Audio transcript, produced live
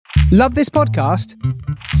Love this podcast?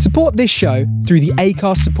 Support this show through the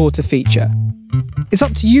Acast supporter feature. It's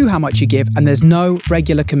up to you how much you give, and there's no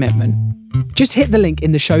regular commitment. Just hit the link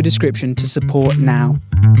in the show description to support now.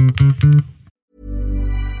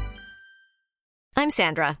 I'm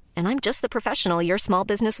Sandra, and I'm just the professional your small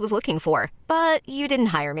business was looking for. But you didn't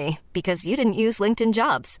hire me because you didn't use LinkedIn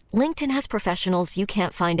Jobs. LinkedIn has professionals you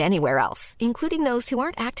can't find anywhere else, including those who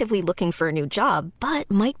aren't actively looking for a new job, but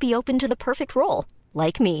might be open to the perfect role,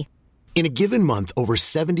 like me. In a given month, over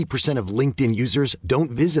 70% of LinkedIn users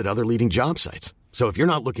don't visit other leading job sites. So if you're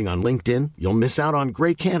not looking on LinkedIn, you'll miss out on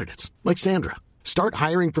great candidates like Sandra. Start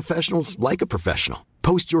hiring professionals like a professional.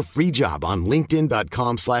 Post your free job on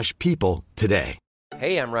linkedin.com/people today.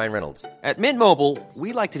 Hey, I'm Ryan Reynolds. At Mint Mobile,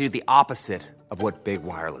 we like to do the opposite of what Big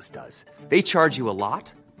Wireless does. They charge you a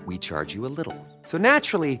lot, we charge you a little. So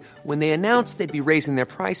naturally, when they announced they'd be raising their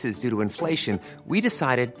prices due to inflation, we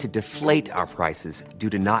decided to deflate our prices due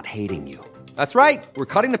to not hating you. That's right. We're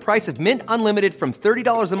cutting the price of Mint Unlimited from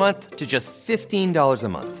 $30 a month to just $15 a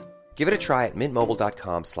month. Give it a try at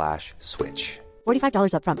mintmobile.com/switch.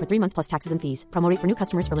 $45 up front for 3 months plus taxes and fees. Promo rate for new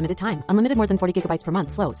customers for limited time. Unlimited more than 40 gigabytes per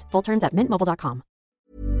month. Slows full terms at mintmobile.com.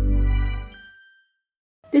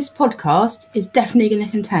 This podcast is definitely going to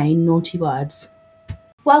contain naughty words.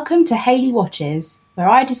 Welcome to Hayley Watches, where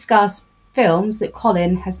I discuss films that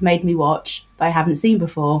Colin has made me watch that I haven't seen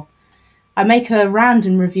before. I make a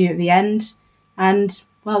random review at the end, and,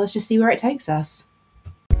 well, let's just see where it takes us.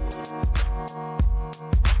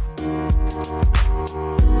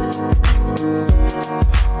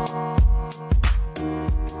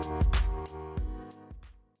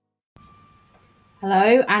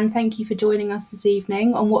 Hello, and thank you for joining us this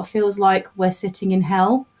evening on what feels like we're sitting in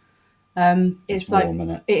hell. It's like warm,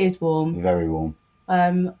 isn't it? It is warm. Very warm.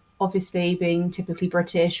 Obviously, being typically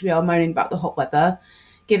British, we are moaning about the hot weather.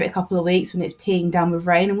 Give it a couple of weeks when it's peeing down with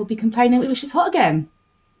rain, and we'll be complaining we wish it's hot again.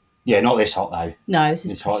 Yeah, not this hot though. No, this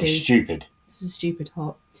is hot. It's stupid. This is stupid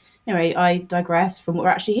hot. Anyway, I digress from what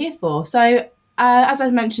we're actually here for. So, as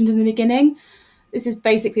I mentioned in the beginning, this is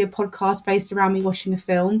basically a podcast based around me watching a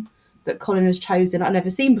film that Colin has chosen I've never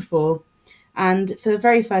seen before. And for the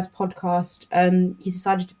very first podcast, he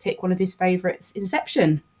decided to pick one of his favourites,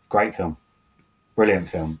 Inception. Great film. Brilliant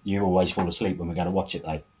film. You always fall asleep when we go to watch it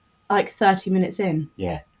though. Like 30 minutes in.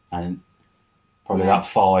 Yeah. And probably about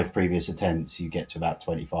 5 previous attempts, you get to about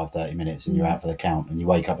 25, 30 minutes and you're out for the count and you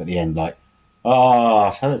wake up at the end like,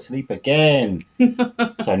 I fell asleep again.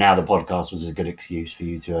 So now the podcast was a good excuse for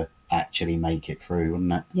you to actually make it through,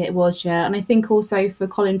 wasn't it? Yeah, it was, yeah. And I think also for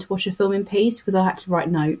Colin to watch a film in peace because I had to write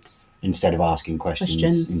notes. Instead of asking questions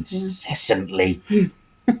incessantly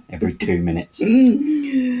every 2 minutes.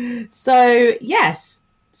 So, yes.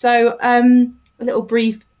 So, a little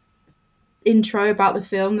brief intro about the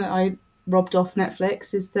film that I robbed off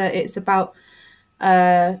Netflix is that it's about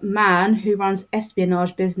a man who runs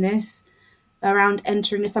espionage business around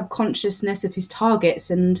entering the subconsciousness of his targets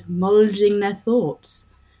and moulding their thoughts.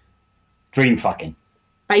 Dream fucking.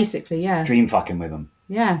 Basically, yeah. Dream fucking with them.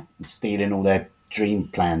 Yeah. And stealing all their dream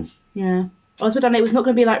plans. Yeah. I was done. It was not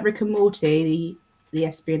going to be like Rick and Morty, the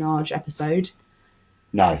espionage episode.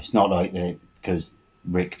 No, it's not like because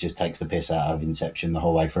Rick just takes the piss out of Inception the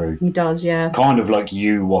whole way through. He does, yeah. It's kind of like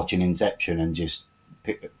you watching Inception and just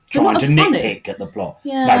trying to nitpick at the plot.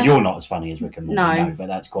 Yeah. No, you're not as funny as Rick and Morty. No, but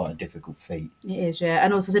that's quite a difficult feat. It is, yeah.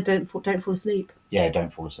 And also said don't fall asleep. Yeah,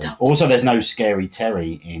 don't fall asleep. Also, there's no Scary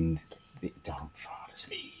Terry in... Don't fall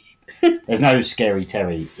asleep. There's no Scary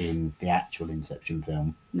Terry in the actual Inception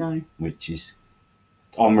film. No. Which is,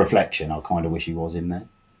 on reflection, I kind of wish he was in there.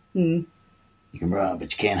 Mm. You can run,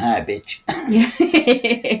 but you can't hide, bitch.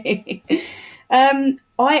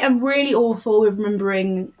 I am really awful with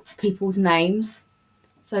remembering people's names.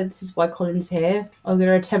 So this is why Colin's here. I'm going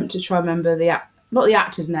to attempt to try and remember not the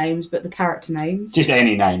actors' names, but the character names. Just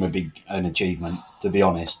any name would be an achievement, to be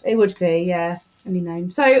honest. It would be, yeah, any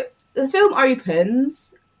name. So the film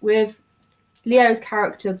opens with Leo's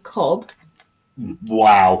character, Cobb.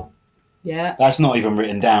 Wow. Yeah. That's not even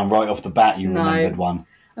written down right off the bat, you remembered one.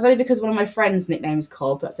 That's only because one of my friends' nickname is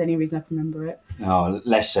Cobb. That's the only reason I can remember it. Oh,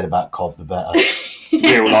 less said about Cobb, the better.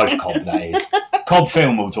 Real life Cobb, that is. Cobb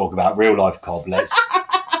film we'll talk about, real life Cobb.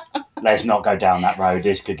 Let's not go down that road.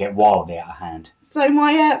 This could get wildly out of hand. So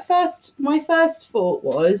my first thought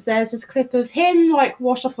was there's this clip of him like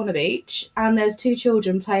washed up on a beach and there's 2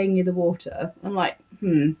 children playing near the water. I'm like,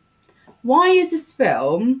 why is this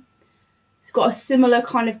film? It's got a similar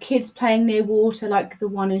kind of kids playing near water like the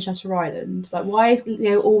one in Shutter Island. Like, why is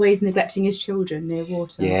Leo always neglecting his children near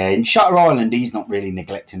water? Yeah, in Shutter Island, he's not really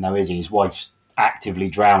neglecting though, is he? His wife's actively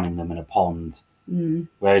drowning them in a pond.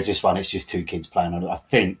 Whereas this one, it's just 2 kids playing on it. I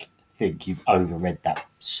think think you've overread that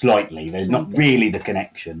slightly. There's not really the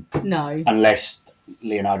connection. No. Unless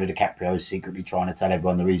Leonardo DiCaprio is secretly trying to tell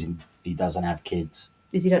everyone the reason he doesn't have kids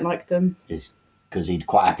Is he don't like them? is because he'd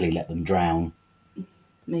quite happily let them drown.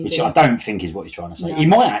 Maybe. Which I don't think is what he's trying to say. No. He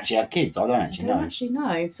might actually have kids. I don't I actually don't know. actually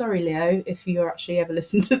know. Sorry, Leo, if you actually ever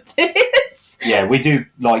listen to this. Yeah, we do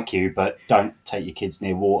like you, but don't take your kids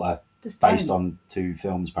near water. Just Based don't. on 2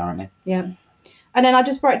 films, apparently. Yeah. And then I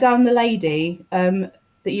just wrote down the lady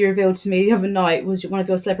that you revealed to me the other night was one of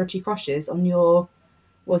your celebrity crushes on your,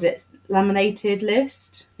 was it laminated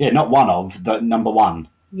list? Yeah, not one of, the number one.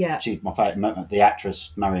 Yeah. She's my favourite, the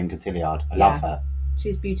actress Marion Cotillard. I love her.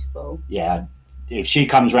 She's beautiful. Yeah, if she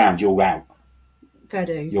comes round, you're out. Fair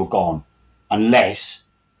dues. You're gone. Unless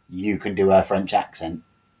you can do her French accent.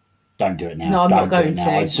 Don't do it now. No, I'm not going to.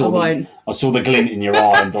 I won't. I saw the glint in your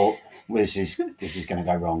eye and thought, well, this is going to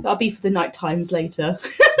go wrong. That'll be for the night times later.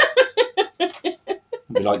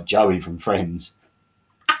 It'll be like Joey from Friends.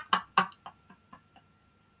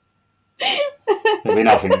 There'll be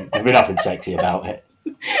nothing sexy about it.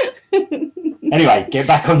 Anyway, get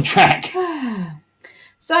back on track.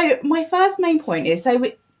 So my first main point is, I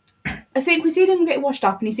think we see him get washed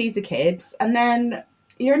up and he sees the kids, and then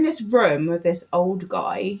you're in this room with this old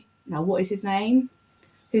guy. Now, what is his name?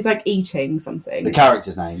 Who's like eating something. The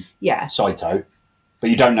character's name? Yeah. Saito. But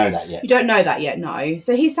you don't know that yet. You don't know that yet, no.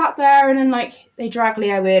 So he sat there and then like they drag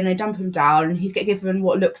Leo in, they dump him down, and he's getting given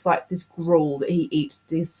what looks like this gruel that he eats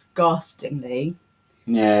disgustingly.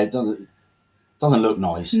 Yeah, it doesn't look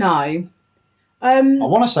nice. No. I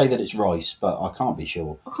want to say that it's rice, but I can't be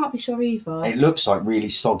sure. I can't be sure either. It looks like really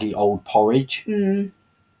soggy old porridge.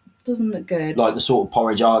 Doesn't look good. Like the sort of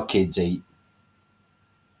porridge our kids eat.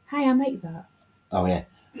 Hey, I make that. Oh, yeah.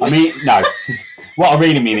 I mean, no. What I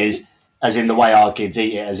really mean is, as in the way our kids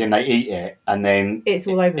eat it, as in they eat it, and then it's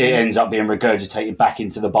all over. It ends up being regurgitated back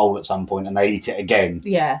into the bowl at some point, and they eat it again.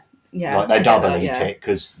 Yeah. Like they double eat it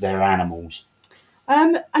because they're animals.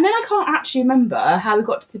 And then I can't actually remember how we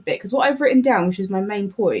got to the bit, because what I've written down, which was my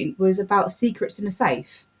main point, was about secrets in a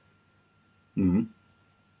safe. Mm.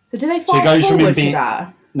 So do they fast forward to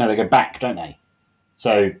that? No, they go back, don't they?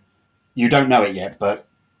 So you don't know it yet, but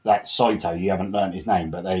that's Saito. You haven't learnt his name,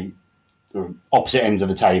 but they're opposite ends of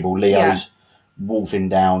the table. Leo's wolfing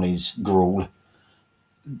down his gruel.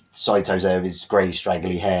 Saito's there with his grey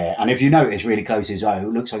straggly hair. And if you notice really close as well,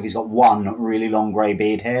 it looks like he's got one really long grey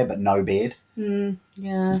beard hair, but no beard.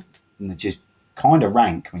 Yeah. And it's just kind of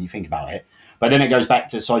rank when you think about it. But then it goes back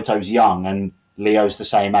to Saito's young and Leo's the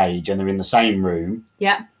same age and they're in the same room.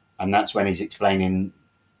 Yeah. And that's when he's explaining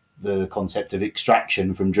the concept of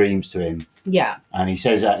extraction from dreams to him. Yeah. And he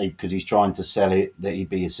says that because he's trying to sell it that he'd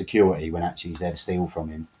be a security when actually he's there to steal from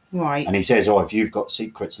him. Right. And he says, if you've got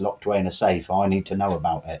secrets locked away in a safe, I need to know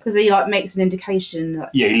about it. Because he like makes an indication that...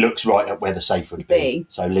 Yeah, he looks right at where the safe would be.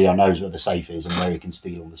 So Leo knows where the safe is and where he can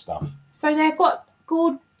steal all the stuff. So they've got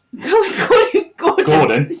Gordon.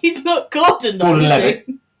 Gordon? He's not Gordon, though, Gordon is Levitt.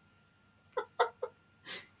 he?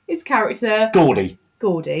 His character... Gordy.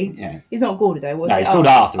 Yeah. He's not Gordy, though, was No, he? he's called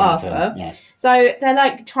Arthur. In the Arthur. film. Yeah. So they're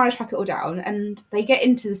like trying to track it all down, and they get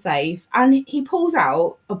into the safe, and he pulls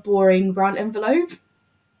out a boring brown envelope.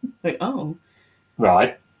 Like, oh.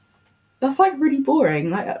 Right. That's like really boring.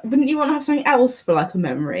 Like, wouldn't you want to have something else for like a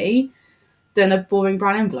memory than a boring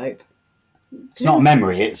brown envelope? It's not a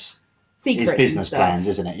memory, it's secrets his business and stuff. plans,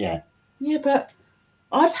 isn't it? Yeah. Yeah, but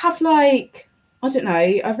I'd have like, I don't know,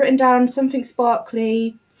 I've written down something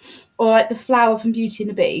sparkly, or like the flower from Beauty and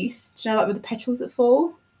the Beast. Do you know, like with the petals that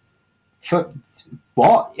fall?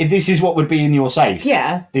 What? This is what would be in your safe?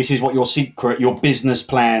 Yeah. This is what your business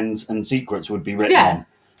plans and secrets would be written on.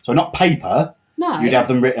 So not paper. No. You'd have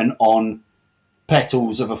them written on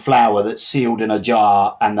petals of a flower that's sealed in a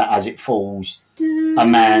jar and that as it falls, a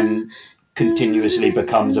man continuously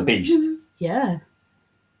becomes a beast. Yeah.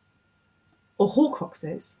 Or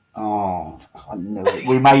Horcruxes. Oh, I knew it.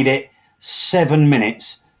 We made it 7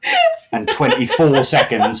 minutes and 24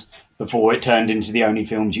 seconds before it turned into the only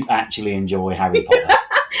films you actually enjoy, Harry Potter.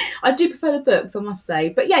 I do prefer the books, I must say.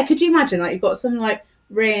 But yeah, could you imagine, like, you've got some, like,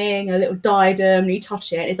 ring, a little diadem, and you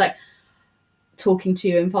touch it, and it's, like, talking to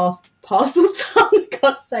you in parcel tongue,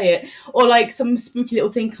 can't say it. Or, like, some spooky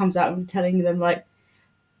little thing comes out and telling them, like,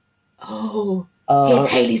 oh, here's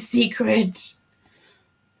Haley's secret.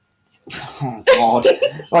 Oh, God.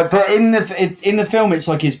 Right, but in the film, it's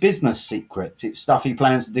like his business secrets. It's stuff he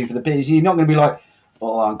plans to do for the business. You're not going to be like,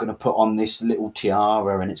 I'm going to put on this little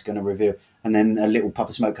tiara and it's going to reveal. And then a little puff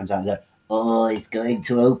of smoke comes out and says, he's going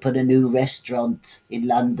to open a new restaurant in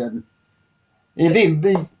London.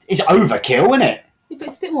 It's overkill, isn't it? Yeah, but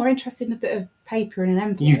it's a bit more interesting than a bit of paper in an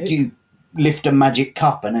envelope. lift a magic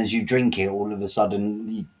cup, and as you drink it, all of a sudden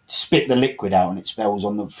you spit the liquid out and it spells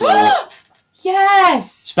on the floor.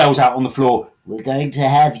 Yes! Spells out on the floor, we're going to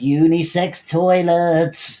have unisex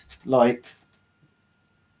toilets. Like,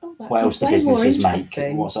 what else do businesses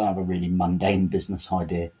make? What's another really mundane business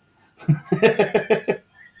idea?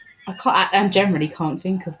 I generally can't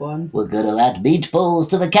think of one. We're going to add meatballs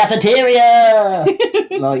to the cafeteria.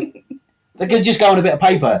 Like, they could just go on a bit of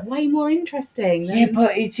paper. It's way more interesting. Yeah,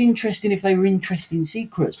 but it's interesting if they were interesting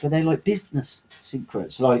secrets, but they're like business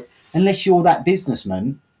secrets. Like, unless you're that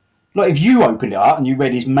businessman, like if you opened it up and you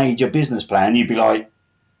read his major business plan, you'd be like,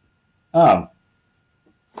 oh,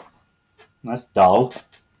 that's dull.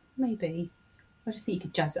 Maybe. I just think you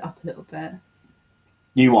could jazz it up a little bit.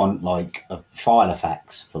 You want like a file of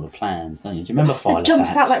facts full of plans, don't you? Do you remember file of facts? It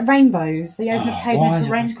jumps out like rainbows. So you open a page why for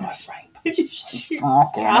rainbows.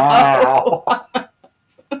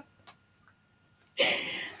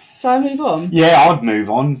 Shall I move on? Yeah, I'd move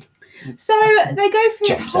on. So they go through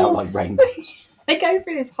Jumps this whole, out like rainbows. They go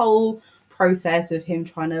through this whole process of him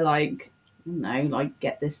trying to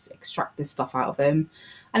extract this stuff out of him,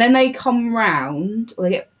 and then they come round or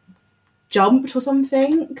they get jumped or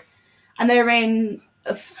something, and they're in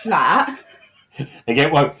a flat. They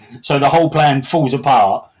get woke. So the whole plan falls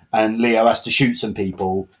apart, and Leo has to shoot some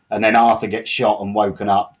people, and then Arthur gets shot and woken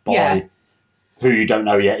up by who you don't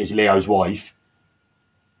know yet is Leo's wife.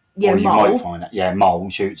 Yeah, or you Mole. might find out. Yeah, Mole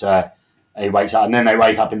shoots her. He wakes up, and then they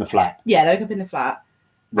wake up in the flat. Yeah, they wake up in the flat,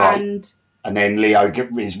 right? And then Leo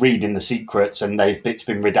is reading the secrets, and it's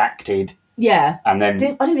been redacted. Yeah, and then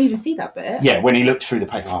I didn't even see that bit. Yeah, when he looked through the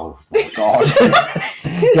paper, oh my god!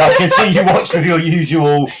 Yeah, I can see you watched with your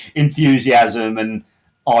usual enthusiasm and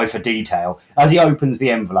eye for detail. As he opens the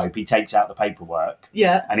envelope, he takes out the paperwork.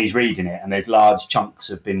 Yeah, and he's reading it, and there's large chunks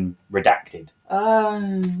have been redacted.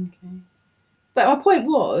 Okay. But my point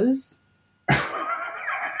was.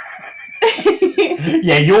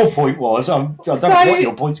 Yeah, your point was. I don't know what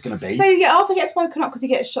your point's going to be. So Arthur gets woken up because he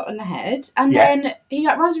gets shot in the head, and then he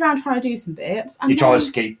runs around trying to do some bits. And he tries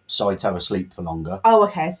to keep Saito asleep for longer. Oh,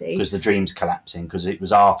 okay, I see. Because the dream's collapsing, because it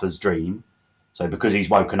was Arthur's dream. So because he's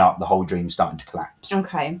woken up, the whole dream's starting to collapse.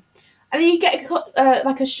 Okay. And then you get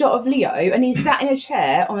a shot of Leo, and he's sat in a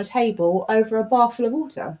chair on a table over a bar full of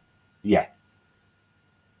water. Yeah.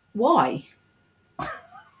 Why?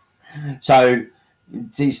 So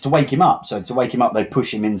it's to wake him up. So to wake him up, they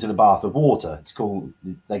push him into the bath of water.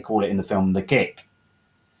 They call it in the film the kick.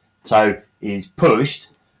 So he's pushed,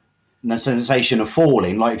 and the sensation of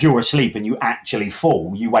falling, like if you're asleep and you actually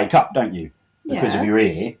fall, you wake up, don't you? Because of your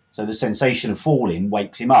ear. So the sensation of falling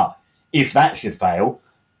wakes him up. If that should fail,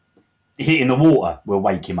 hitting the water will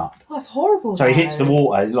wake him up. Oh, that's horrible. So he hits the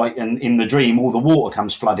water, and in the dream, all the water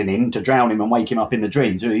comes flooding in to drown him and wake him up in the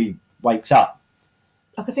dream. So he wakes up.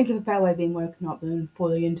 I could think of a better way of being woken up than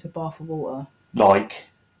falling into a bath of water. Like?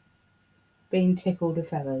 Being tickled with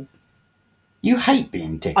feathers. You hate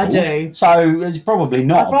being tickled. I do. So it's probably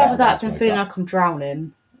not. I'd rather that than feeling like I'm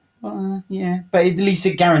drowning. Yeah, but at least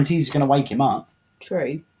it guarantees it's going to wake him up.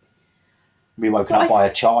 True. Be woken up by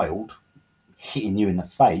a child hitting you in the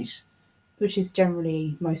face. Which is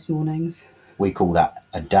generally most mornings. We call that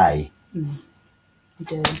a day. We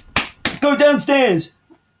do. Go downstairs!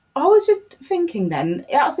 I was just thinking then,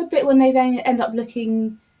 that's a bit when they then end up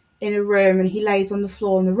looking in a room and he lays on the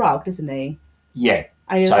floor on the rug, doesn't he? Yeah.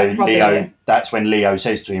 And so Leo, that's when Leo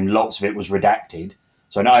says to him, lots of it was redacted.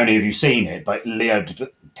 So not only have you seen it, but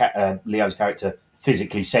Leo's character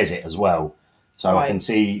physically says it as well. So I can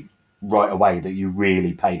see right away that you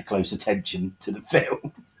really paid close attention to the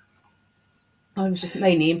film. I was just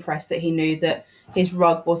mainly impressed that he knew that his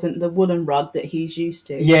rug wasn't the woolen rug that he's used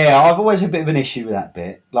to. Yeah, I've always had a bit of an issue with that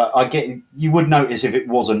bit. Like, I get, you would notice if it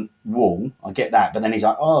wasn't wool. I get that, but then he's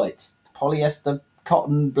like, oh, it's polyester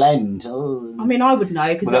cotton blend. Oh. I mean, I would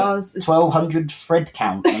know because I was 1,200 thread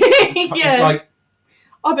count. Yeah, like,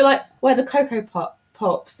 I'd be like, where are the Cocoa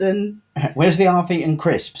Pops and where's the half-eaten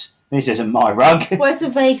crisps? This isn't my rug. Where's the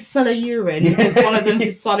vague smell of urine? Because one of them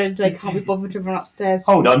decided they can't be bothered to run upstairs.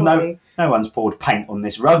 Hold on, no one's poured paint on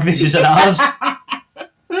this rug. This isn't ours.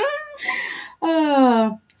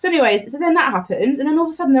 So anyways, so then that happens, and then all of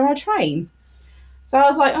a sudden they're on a train. So I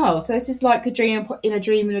was like, oh, so this is like a dream in a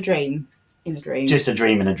dream in a dream in a dream. Just a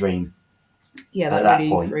dream in a dream. Yeah, that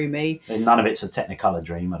really threw me. None of it's a Technicolor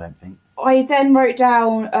dream, I don't think. I then wrote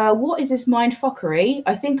down, what is this mindfuckery?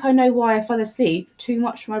 I think I know why I fell asleep. Too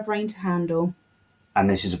much for my brain to handle. And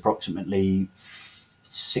this is approximately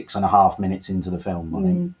 6.5 minutes into the film, I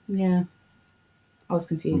think. Yeah. I was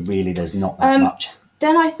confused. Really, there's not that much.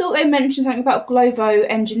 Then I thought they mentioned something about Globo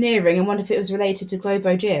Engineering and wondered if it was related to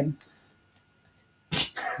Globo Gym.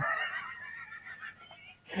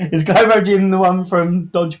 Is Globo Jim the one from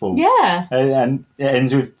Dodgeball? Yeah. And it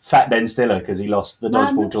ends with Fat Ben Stiller because he lost the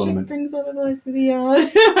Man, Dodgeball the tournament. brings all the boys to the yard.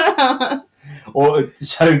 Or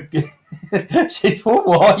so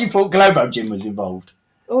why you thought Globo Jim was involved?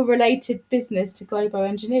 Or related business to Globo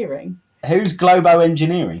Engineering. Who's Globo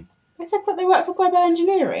Engineering? I said that they work for Globo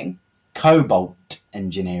Engineering. Cobalt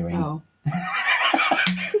Engineering. Oh.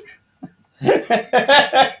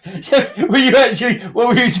 So, what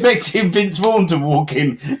were you expecting Vince Vaughn to walk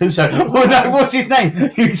in and say, oh no, what's his name?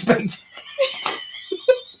 You expect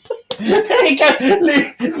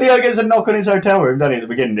Leo gets a knock on his hotel room, doesn't he, at the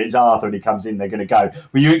beginning? It's Arthur and he comes in, they're going to go.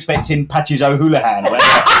 Were you expecting Patches O'Houlihan?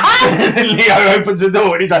 Leo opens the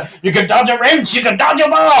door and he's like, you can dodge a wrench, you can dodge a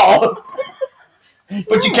ball,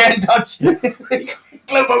 but you can't touch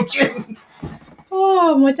Globo Jim.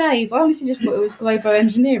 Oh, my days. I honestly just thought it was Globo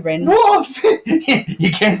Engineering. What?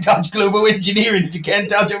 You can't touch Globo Engineering if you can't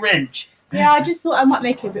touch a wrench. Yeah, I just thought I might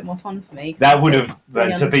make it a bit more fun for me. That would have,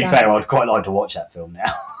 really to be fair, I'd quite like to watch that film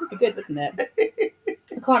now. It'd be good, wouldn't it?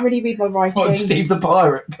 I can't really read my writing. What, Steve the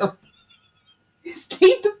Pirate?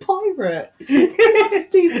 Steve the Pirate.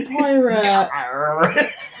 Steve the Pirate.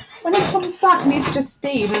 When he comes back and he's just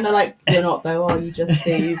Steve, and they're like, you're not though, are you just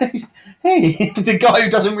Steve? Hey, the guy who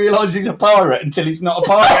doesn't realise he's a pirate until he's not a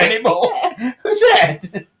pirate anymore. Who's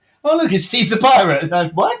that? Oh, look, it's Steve the Pirate.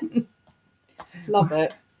 Like, what? Love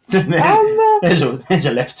it. So there's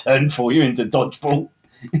a left turn for you into Dodgeball.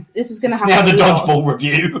 This is going to happen Now the a lot, Dodgeball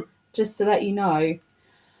review. just to let you know.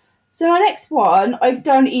 So our next one, I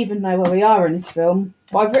don't even know where we are in this film.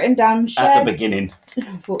 But I've written down At shared... the beginning.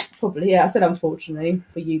 Probably, yeah. I said unfortunately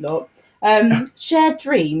for you lot. Shared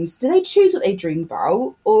dreams. Do they choose what they dream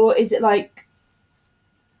about, or is it like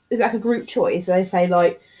a group choice? So they say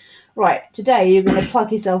like, right, today you're going to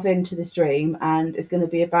plug yourself into this dream, and it's going to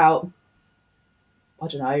be about, I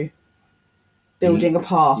don't know, building a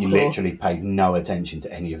park. You literally paid no attention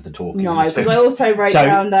to any of the talking. No, because I also wrote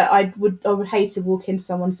down that I would hate to walk into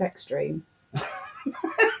someone's sex dream.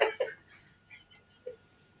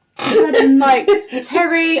 And like,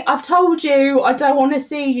 Terry, I've told you I don't want to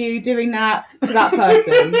see you doing that to that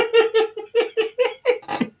person.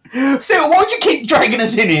 Phil, why do you keep dragging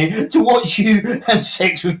us in here to watch you have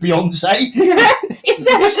sex with Beyonce? It's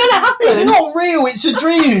never going to happen. It's not real, it's a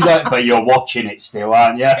dream. He's like, but you're watching it still,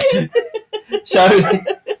 aren't you? So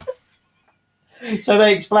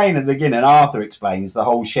they explain at the beginning, Arthur explains the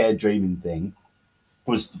whole shared dreaming thing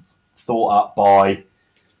was thought up by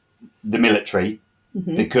the military.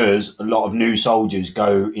 Mm-hmm. Because a lot of new soldiers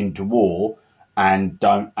go into war and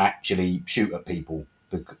don't actually shoot at people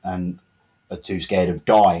and are too scared of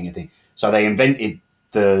dying, I think. So they invented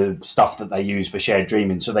the stuff that they use for shared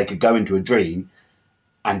dreaming so they could go into a dream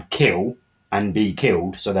and kill and be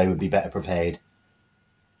killed so they would be better prepared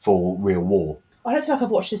for real war. I don't feel like I've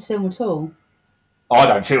watched this film at all. I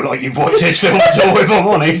don't feel like you've watched this film at all, if I'm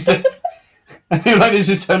honest. I feel like this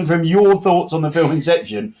has turned from your thoughts on the film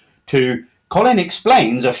Inception to... Colin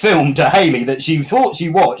explains a film to Hayley that she thought she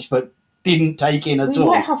watched but didn't take in at all.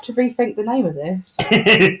 We might have to rethink the name of this.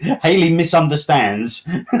 Hayley misunderstands.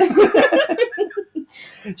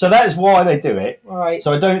 So that's why they do it. Right.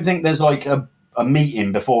 So I don't think there's like a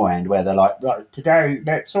meeting beforehand where they're like, right, today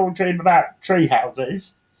let's all dream about tree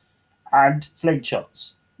houses and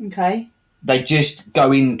slingshots. Okay. They just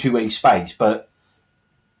go into a space, but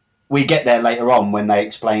we get there later on when they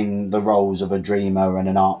explain the roles of a dreamer and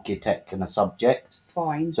an architect and a subject.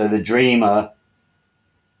 Fine. So the dreamer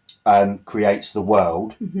creates the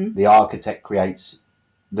world. Mm-hmm. The architect creates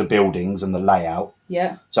the buildings and the layout.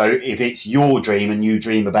 Yeah. So if it's your dream and you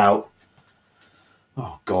dream about,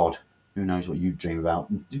 oh God, who knows what you dream about?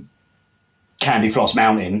 Candy Floss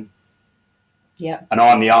Mountain. Yeah. And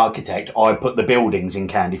I'm the architect. I put the buildings in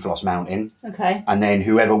Candy Floss Mountain. Okay. And then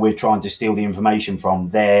whoever we're trying to steal the information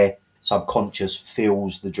from, their subconscious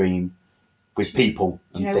fills the dream with people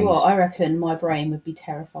and things. things. What? I reckon my brain would be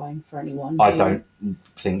terrifying for anyone. I don't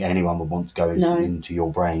think anyone would want to go into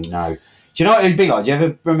your brain, no. Do you know what it'd be like? Do you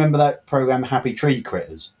ever remember that programme Happy Tree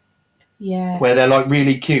Critters? Yes. Where they're like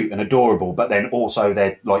really cute and adorable, but then also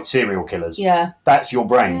they're like serial killers. Yeah. That's your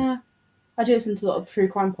brain. Yeah. I do listen to a lot of true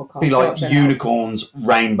crime podcasts. Be like unicorns,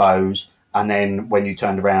 rainbows, and then when you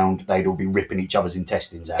turned around, they'd all be ripping each other's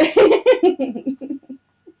intestines out.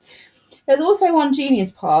 There's also one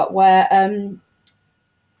genius part where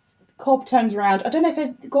Cobb turns around. I don't know if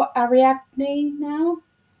they've got Ariadne now.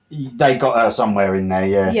 They got her somewhere in there,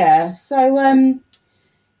 yeah. Yeah. So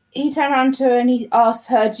he turned around to her and he asked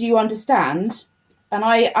her, "Do you understand?" And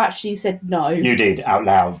I actually said no. You did, out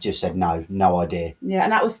loud, just said no idea. Yeah,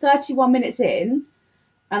 and that was 31 minutes in,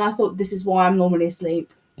 and I thought, this is why I'm normally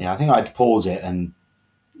asleep. Yeah, I think I had to pause it and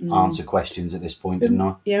answer questions at this point, didn't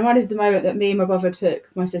I? Yeah, I reminded the moment that me and my brother took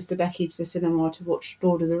my sister Becky to the cinema to watch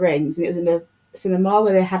Lord of the Rings, and it was in a cinema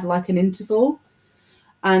where they had like an interval.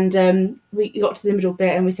 And we got to the middle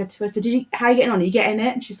bit and we said to her, so how are you getting on? Are you getting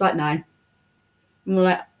it? And she's like, no. And we're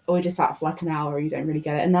like, oh, we just sat for like an hour, you don't really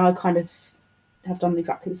get it. And now I kind of have done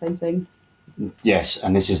exactly the same thing. Yes,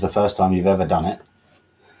 and this is the first time you've ever done it.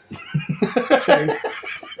 True.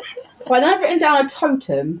 Well, then I've written down a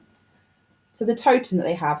totem. So the totem that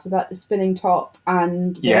they have, so that the spinning top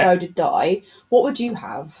and the loaded die, what would you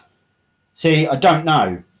have? See, I don't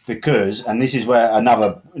know, because, and this is where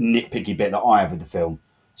another nitpicky bit that I have with the film.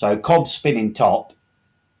 So Cobb's spinning top,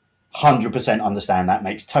 100% understand that,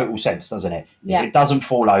 makes total sense, doesn't it? Yeah. If it doesn't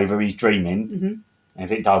fall over, he's dreaming. Mm-hmm. And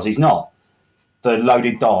if it does, he's not. The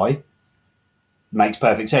loaded die makes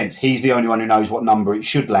perfect sense. He's the only one who knows what number it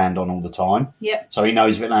should land on all the time. Yep. So he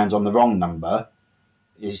knows if it lands on the wrong number,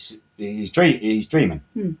 he's dreaming.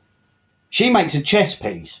 She makes a chess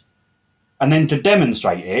piece, and then to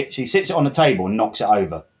demonstrate it, she sits it on the table and knocks it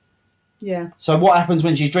over. Yeah. So what happens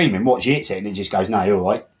when she's dreaming? What, she hits it and it just goes, no, you're all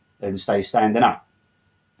right, and stays standing up?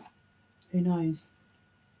 Who knows?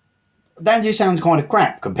 That just sounds kind of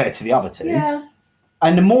crap compared to the other two. Yeah.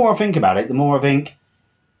 And the more I think about it, the more I think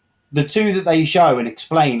the two that they show and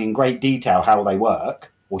explain in great detail how they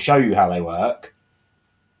work, or show you how they work,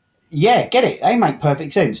 yeah, get it. They make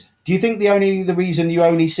perfect sense. Do you think the reason you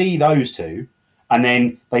only see those two, and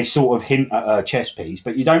then they sort of hint at a chess piece,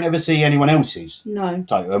 but you don't ever see anyone else's? No.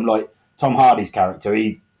 Totem? Like Tom Hardy's character,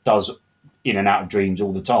 he does in and out of dreams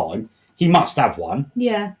all the time. He must have one.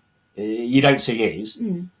 Yeah. You don't see his.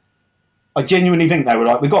 I genuinely think they were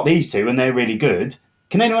like, we got these two and they're really good.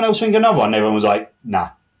 Can anyone else think of another one? And everyone was like, nah.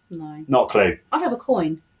 No. Not a clue. I'd have a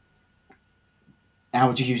coin. How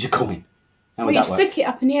would you use a coin? How Well, would you'd that work? flick it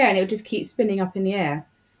up in the air and it would just keep spinning up in the air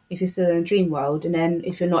if you're still in a dream world, and then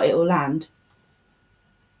if you're not, it'll land.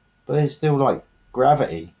 But there's still like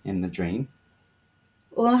gravity in the dream.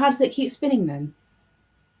 Well, how does it keep spinning then?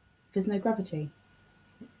 If there's no gravity.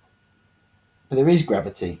 But there is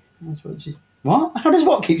gravity. That's what she's... What? How does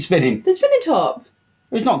what keep spinning? The spinning top.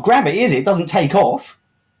 It's not gravity, is it? It doesn't take off.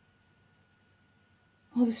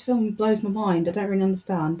 Oh, this film blows my mind. I don't really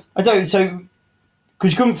understand. I don't... So...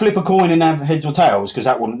 Because you couldn't flip a coin and have heads or tails, because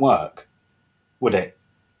that wouldn't work. Would it?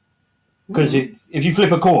 Because if you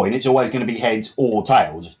flip a coin, it's always going to be heads or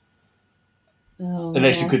tails. Oh,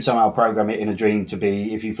 Unless yeah. you could somehow program it in a dream to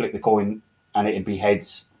be, if you flip the coin and it'd be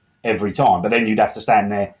heads every time. But then you'd have to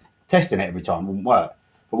stand there testing it every time. It wouldn't work.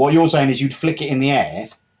 But what you're saying is you'd flick it in the air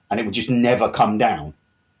and it would just never come down.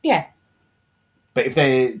 Yeah. But if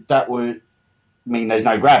that would mean there's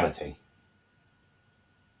no gravity.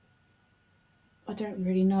 I don't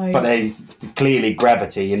really know. But there's clearly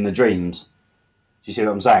gravity in the dreams. Do you see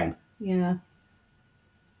what I'm saying? Yeah.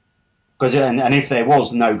 Because and if there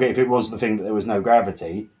was if it was the thing that there was no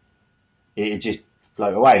gravity, it'd just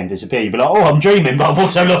float away and disappear. You'd be like, oh, I'm dreaming, but I've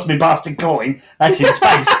also lost my bastard coin. That's in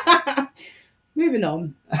space. Moving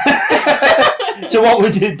on. So what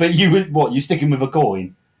would it? But you would what? You sticking with a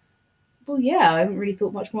coin? Well, yeah, I haven't really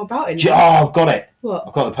thought much more about it. Oh, I've got it. What?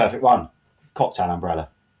 I've got the perfect one. Cocktail umbrella.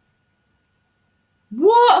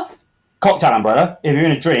 What? Cocktail umbrella. If you're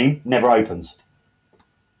in a dream, never opens.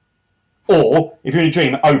 Or if you're in a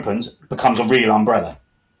dream, it opens, becomes a real umbrella.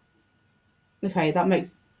 Okay, that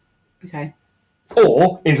makes... Okay.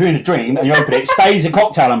 Or if you're in a dream and you open it, it stays a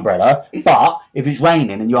cocktail umbrella, but if it's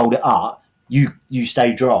raining and you hold it up, you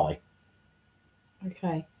stay dry.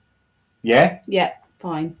 Okay. Yeah? Yeah,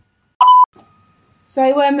 fine.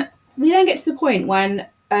 So we then get to the point when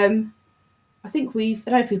I think I don't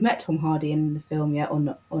know if we've met Tom Hardy in the film yet or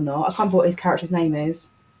not. I can't remember what his character's name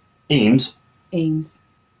is. Eames.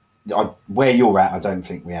 Where you're at, I don't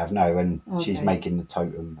think we have, no. And Okay. she's making the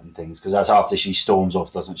totem and things, because that's after she storms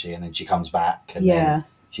off, doesn't she? And then she comes back and then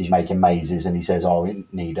she's making mazes and he says, oh, you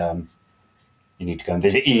need to go and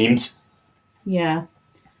visit Eames. Yeah.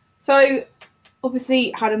 So,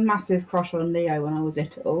 obviously, had a massive crush on Leo when I was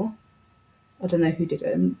little. I don't know who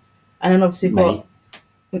didn't. And then obviously Me.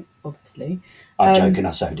 Obviously. I'm joking,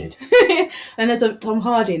 I so did. And there's a Tom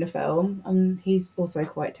Hardy in the film, and he's also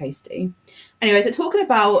quite tasty. Anyway, so talking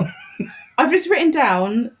about... I've just written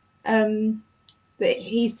down that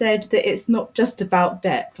he said that it's not just about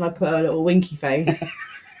depth, and I put a little winky face.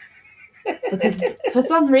 Because for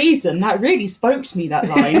some reason, that really spoke to me, that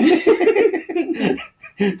line.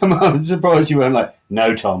 I'm surprised you weren't like,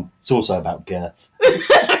 no, Tom, it's also about girth.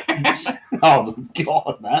 Oh,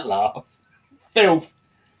 God, that laugh. Filth.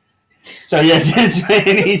 So, yes,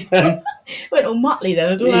 it's Went all muttly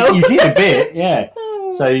then as well. you did a bit, yeah.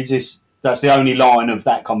 So you just, That's the only line of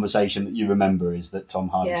that conversation that you remember, is that Tom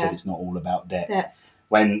Hardy Yeah. said it's not all about death. Death.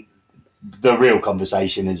 When the real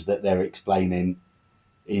conversation is that they're explaining,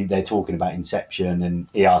 they're talking about Inception, and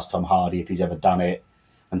he asked Tom Hardy if he's ever done it,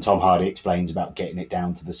 and Tom Hardy explains about getting it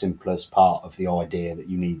down to the simplest part of the idea that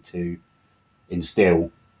you need to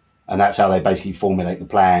instill, and that's how they basically formulate the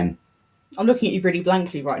plan. I'm looking at you really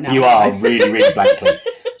blankly right now. You are really, really blankly.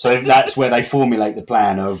 So that's where they formulate the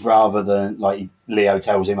plan of, rather than, like, Leo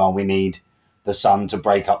tells him, we need the son to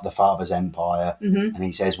break up the father's empire. Mm-hmm. And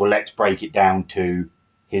he says, well, let's break it down to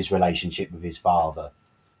his relationship with his father.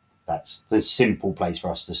 That's the simple place for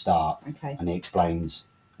us to start. Okay. And he explains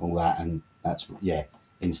all that. And that's,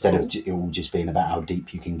 instead of it all just being about how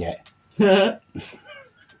deep you can get.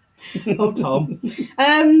 Oh, Tom.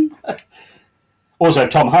 Also,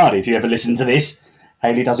 Tom Hardy, if you ever listen to this,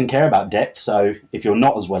 Hayley doesn't care about depth, so if you're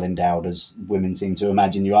not as well endowed as women seem to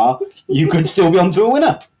imagine you are, you could still be onto a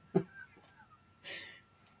winner.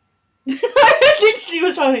 I literally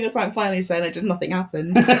was trying to think of something finally saying just nothing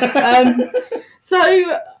happened. So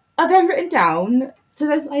I've then written down,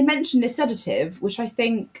 I mentioned this sedative, which I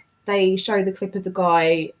think they show the clip of the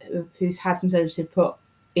guy who's had some sedative put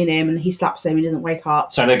in him and he slaps him, he doesn't wake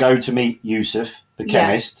up. So they go to meet Yusuf, the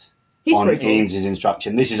chemist, He's on pretty cool. Ian's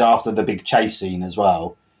instruction. This is after the big chase scene as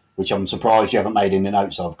well, which I'm surprised you haven't made any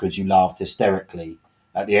notes of, because you laughed hysterically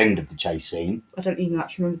at the end of the chase scene. I don't even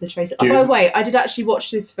actually remember the chase. By the way, I did actually watch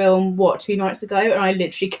this film, 2 nights ago, and I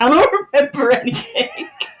literally cannot remember anything.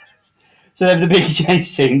 So they have the big chase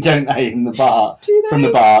scene, don't they, in the bar? Do they? From the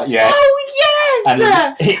bar, yeah. Oh, yes!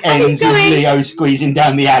 And it ends with Leo squeezing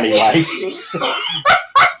down the alleyway.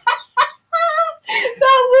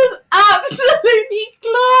 That was absolutely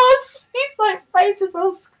class! His face was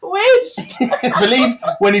all squished. I believe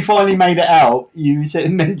when he finally made it out, you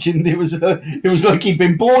mentioned it was like he'd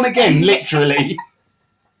been born again, literally.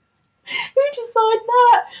 Who designed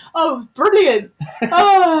that? Oh, brilliant!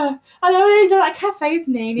 Oh, I know he's at a cafe,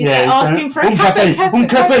 isn't he? And he's asking for a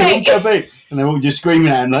cafe. And they're all just screaming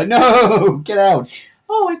at him like, no, get out.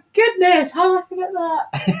 Oh my goodness, how did I forget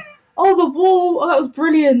that? Oh, the wall. Oh, that was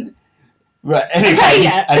brilliant. Right, anyway,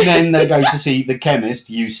 and then they go to see the chemist,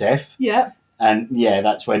 Yusuf. Yeah. And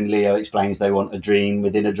that's when Leo explains they want a dream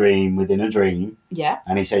within a dream within a dream. Yeah.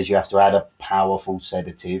 And he says you have to add a powerful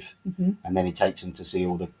sedative. Mm-hmm. And then he takes them to see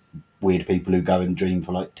all the weird people who go and dream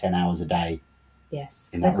for 10 hours a day. Yes,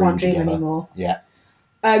 in they that room can't dream together. anymore. Yeah.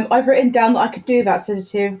 I've written down that I could do that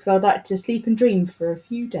sedative because I would like to sleep and dream for a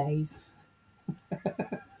few days.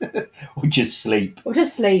 Or just sleep Or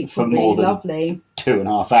just sleep For would be more than- lovely.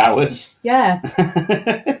 2.5 hours. Yeah.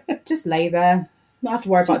 Just lay there. Not have to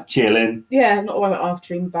worry about... Chilling. Yeah, not worry about what I have to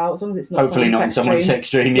dream about, as long as it's not Hopefully not in someone's sex sex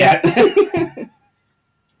dream, yeah.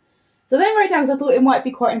 So then I wrote down, because I thought it might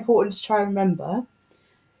be quite important to try and remember,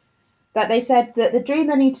 that they said that the dream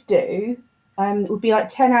they need to do would be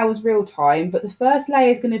 10 hours real time, but the first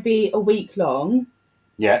layer is going to be a week long.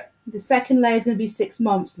 Yeah. The second layer is going to be 6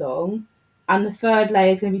 months long. And the third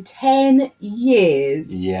layer is going to be 10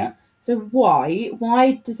 years. Yeah. So why?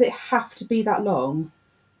 Why does it have to be that long?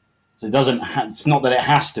 So it doesn't. It's not that it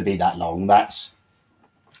has to be that long. That's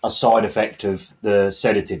a side effect of the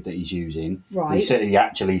sedative that he's using. Right. He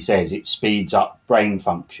actually says it speeds up brain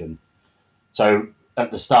function. So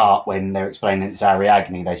at the start, when they're explaining it to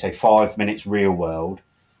Ariadne, they say 5 minutes real world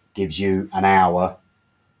gives you an hour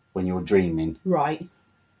when you're dreaming. Right.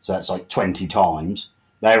 So that's 20 times.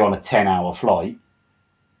 They're on a 10-hour flight,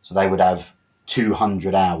 so they would have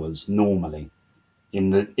 200 hours normally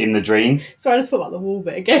in the dream. So I just thought about the wall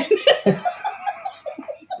bit again.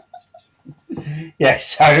 Yeah,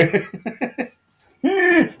 so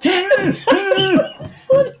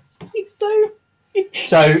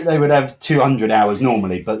so they would have 200 hours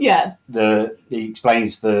normally, but Yeah. he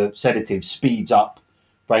explains the sedative speeds up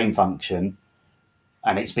brain function,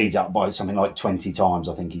 and it speeds up by something like 20 times,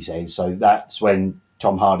 I think he says. So that's when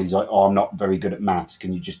Tom Hardy's like, I'm not very good at maths,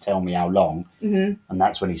 can you just tell me how long? Mm-hmm. And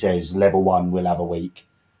that's when he says level 1 will have a week,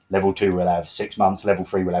 level 2 will have 6 months, level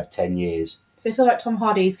 3 will have 10 years. So I feel like Tom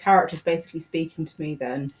Hardy's character is basically speaking to me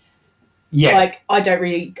then. Yeah. I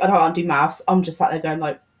don't do maths. I'm just sat there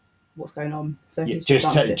going what's going on? So he's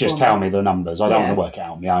just tell me the numbers. I don't want to work it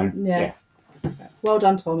out on my own. Yeah. Well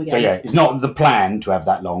done, Tom, again. So it's not the plan to have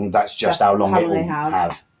that long, that's just how long it will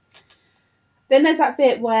have. Then there's that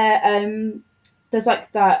bit where there's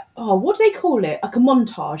that, what do they call it? Like a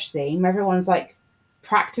montage scene where everyone's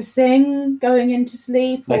practicing going into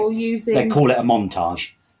sleep or using... They call it a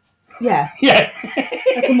montage. Yeah. Yeah.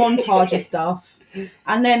 Like a montage of stuff.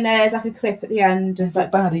 And then there's a clip at the end of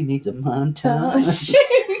Everybody needs a montage.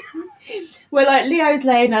 where Leo's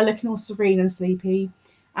laying there looking all serene and sleepy,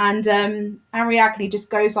 And Ariadne just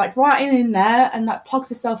goes like right in there and like plugs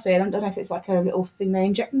herself in. I don't know if it's like a little thing they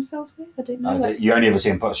inject themselves with. I don't know. You only ever see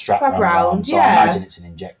them put a strap Strap around, so I yeah. imagine it's an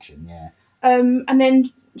injection, yeah. And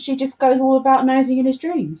then she just goes all about nosing in his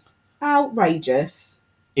dreams. Outrageous.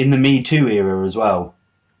 In the Me Too era as well.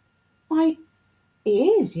 It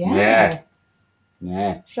is, yeah. Yeah.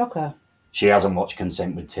 Yeah. Shocker. She hasn't watched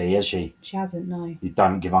Consent with Tea, has she? She hasn't, no. You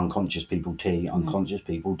don't give unconscious people tea. Unconscious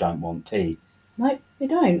people don't want tea. No, they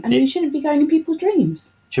don't. And you shouldn't be going in people's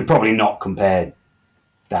dreams. Should probably not compare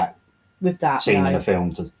that with that scene in a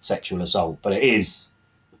film to sexual assault, but it is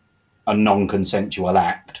a non-consensual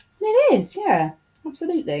act. It is, yeah.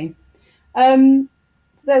 Absolutely. So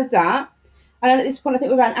there's that. And then at this point, I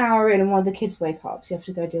think we're about an hour in and one of the kids wake up, so you have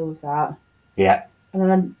to go deal with that. Yeah. And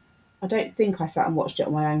then I don't think I sat and watched it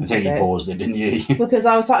on my own. I think you paused it, didn't you? Because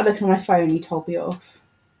I was started looking on my phone and you told me off.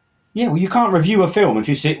 Yeah, well, you can't review a film if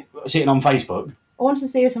you're sitting on Facebook. I wanted to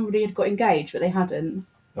see if somebody had got engaged, but they hadn't.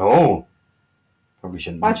 Oh. Probably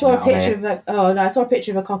shouldn't mention I saw a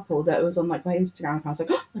picture of a couple that was on like my Instagram and I was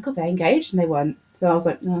like, oh my god, they're engaged, and they weren't. So I was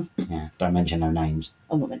like, no. Yeah, don't mention no names.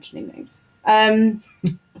 I'm not mentioning names.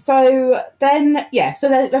 So then, yeah,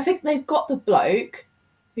 so I think they've got the bloke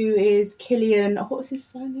who is Killian, what was his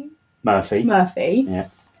surname? Murphy. Yeah.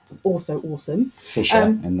 It's also awesome. Fisher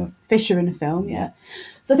in the film, yeah.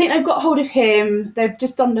 So I think they've got hold of him. They've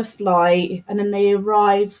just done the flight, and then they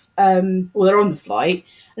arrive. Well, they're on the flight,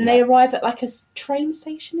 and they arrive at like a train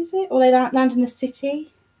station. Is it, or they land in a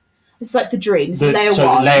city? It's like the dream.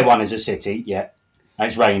 Layer 1 is a city, yeah. And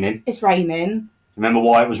it's raining. It's raining. Remember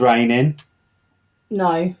why it was raining?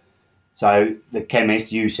 No. So the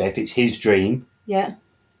chemist Yusuf, it's his dream. Yeah.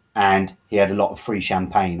 And he had a lot of free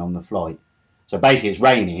champagne on the flight. So basically it's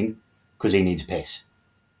raining because he needs a piss.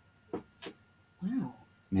 Wow.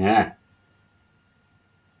 Yeah.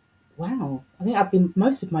 Wow. I think that'd be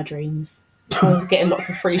most of my dreams. I was getting lots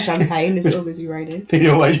of free champagne as long as you're raining. It's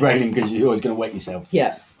always raining because you're always going to wet yourself.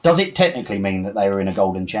 Yeah. Does it technically mean that they were in a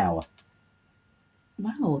golden shower?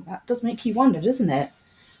 Wow, that does make you wonder, doesn't it?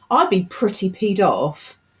 I'd be pretty peed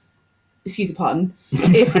off. Excuse the pun.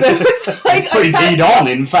 If there was like pretty peed on,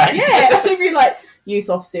 in fact. Yeah, I'd be like,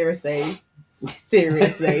 Yusuf, seriously.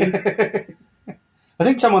 I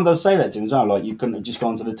think someone does say that to him as well, like you couldn't have just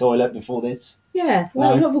gone to the toilet before this. Yeah,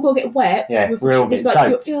 well, no. We've got to get wet. Yeah, we're all getting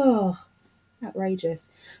soaked.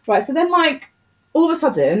 Outrageous. Right, so then like all of a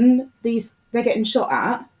sudden they're getting shot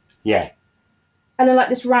at. Yeah. And then like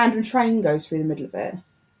this random train goes through the middle of it.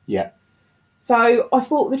 Yeah. So I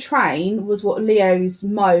thought the train was what Leo's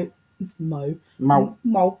mole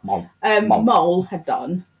had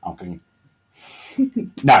done. Okay.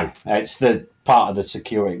 No, it's the part of the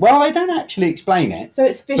security. Well, they don't actually explain it. So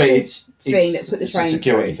it's Fisher's thing that put the train It's a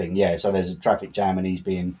security through. thing, yeah. So there's a traffic jam and he's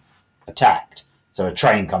being attacked. So a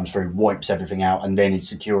train comes through, wipes everything out, and then his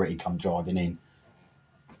security come driving in.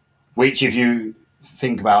 Which, if you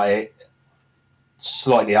think about it,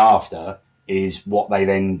 slightly after is what they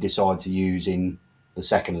then decide to use in the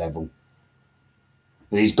second level.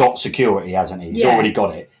 He's got security, hasn't he? He's already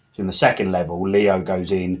got it. So in the second level, Leo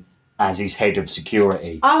goes in as his head of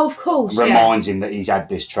security. Oh, of course. Reminds him that he's had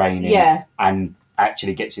this training and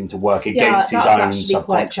actually gets him to work against his own subconscious.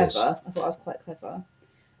 Quite clever. I thought that was quite clever.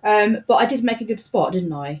 But I did make a good spot,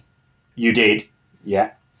 didn't I? You did,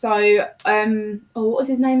 yeah. So, what was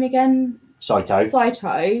his name again?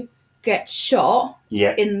 Saito gets shot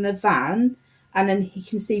in the van, and then he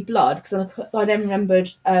can see blood, because I then remembered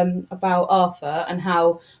about Arthur and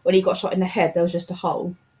how when he got shot in the head there was just a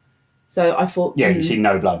hole. So I thought, you see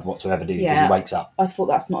no blood whatsoever, do you? Because he wakes up. I thought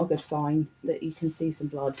that's not a good sign that you can see some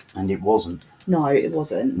blood. And it wasn't. No, it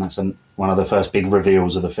wasn't. And that's one of the first big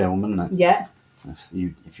reveals of the film, isn't it? Yeah.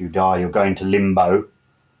 If you die, you're going to limbo.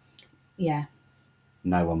 Yeah.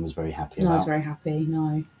 No one was very happy. No, I was very happy.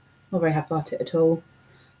 No, not very happy about it at all.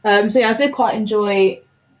 So yeah, I did quite enjoy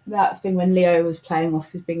that thing when Leo was playing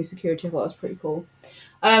off as being a security. I thought it was pretty cool.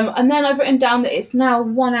 And then I've written down that it's now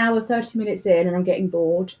 1 hour 30 minutes in, and I'm getting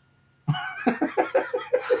bored.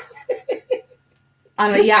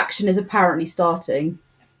 And the action is apparently starting.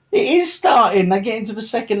 It is starting. They get into the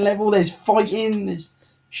second level. There's fighting.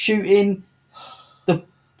 There's shooting. The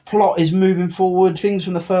plot is moving forward. Things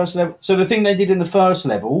from the first level. So the thing they did in the first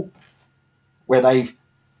level, where they've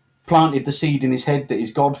planted the seed in his head that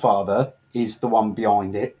his godfather is the one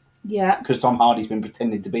behind it. Yeah. Because Tom Hardy's been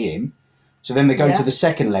pretending to be him. So then they go to the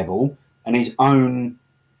second level, and his own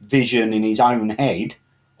vision in his own head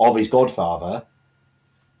of his godfather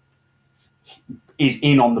is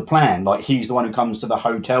in on the plan. Like, he's the one who comes to the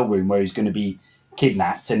hotel room where he's going to be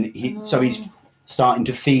kidnapped, and so he's starting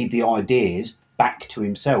to feed the ideas back to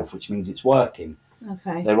himself, which means it's working.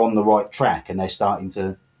 Okay. they're on the right track and they're starting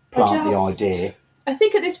to plant the idea. I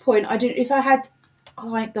think at this point, if I had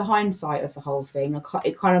the hindsight of the whole thing,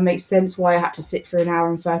 it kind of makes sense why I had to sit for an hour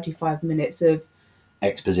and 35 minutes of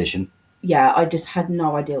Exposition. Yeah, I just had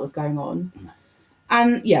no idea what was going on.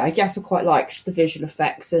 And yeah, I guess I quite liked the visual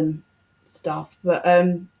effects and stuff, but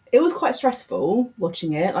it was quite stressful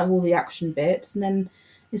watching it, like all the action bits, and then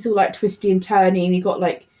it's all like twisty and turny, and you got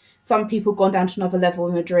like some people gone down to another level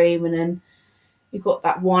in a dream, and then you got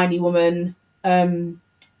that whiny woman,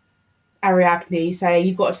 Ariadne, saying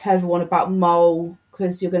you've got to tell everyone about Mole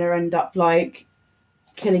because you're going to end up like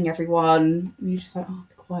killing everyone. And you're just like, oh,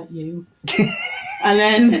 be quiet, you. And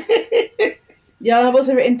then, yeah, I've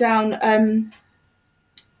also written down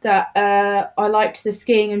that I liked the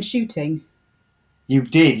skiing and shooting. You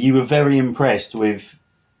did. You were very impressed with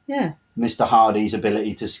Yeah. Mr. Hardy's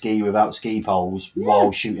ability to ski without ski poles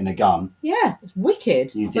while shooting a gun. Yeah, it's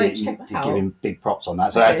wicked. You I was like, did, check you that did out. give him big props on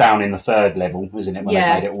that. So that's down in the 3rd level, isn't it? When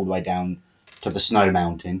Yeah. they made it all the way down to the Snow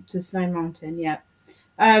Mountain. To Snow Mountain, yeah.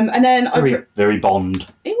 And then Very Bond.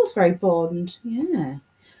 it was very Bond, yeah.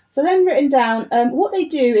 So then written down what they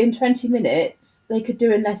do in 20 minutes, they could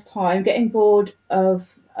do in less time, getting bored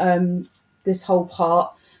of this whole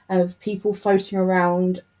part of people floating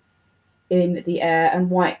around in the air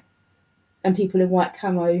and people in white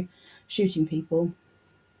camo shooting people.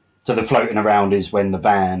 So the floating around is when the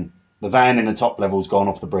van in the top level's gone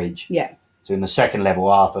off the bridge. Yeah. So in the 2nd level,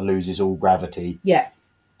 Arthur loses all gravity. Yeah.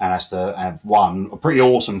 And has to have a pretty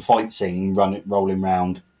awesome fight scene rolling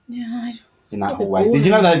around Yeah. in that Got a bit hallway. Did you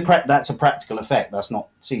know boring. that's a practical effect? That's not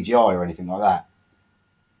CGI or anything like that.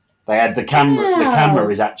 They had the camera. The Wow. camera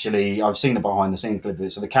is actually. I've seen a behind the scenes clip of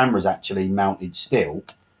it. So the camera is actually mounted still,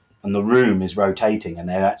 and the room is rotating, and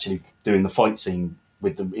they're actually doing the fight scene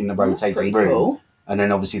in the rotating pretty room. cool. And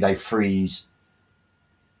then obviously they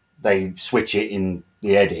switch it in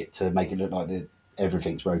the edit to make it look like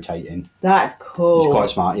everything's rotating. That's cool. It's quite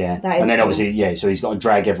smart, yeah. That is and then cool. obviously, yeah, so he's got to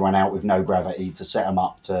drag everyone out with no gravity to set them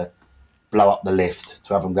up to blow up the lift,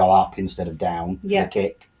 to have them go up instead of down for Yeah. the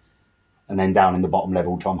kick. And then down in the bottom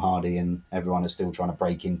level, Tom Hardy and everyone are still trying to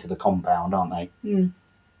break into the compound, aren't they?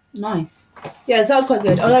 Nice. Yeah, so that was quite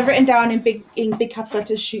good. And I've written down in big capital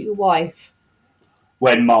letters, shoot your wife.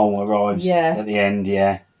 When Mole arrives Yeah. at the end,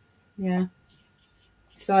 yeah. Yeah.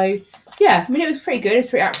 So, yeah, I mean, it was pretty good. It was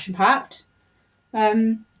pretty action-packed.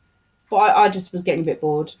 But I just was getting a bit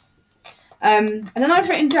bored. And then I've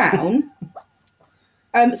written down...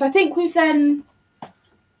 so I think we've then...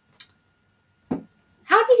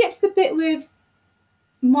 How did we get to the bit with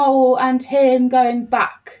Mole and him going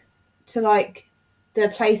back to, like, the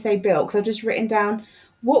place they built? Because I've just written down,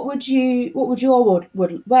 what would your world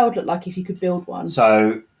look like if you could build one?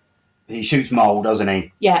 So he shoots Mole, doesn't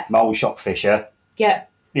he? Yeah. Mole shot Fisher. Yeah.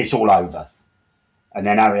 It's all over. And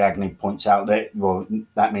then Ariadne points out that, well,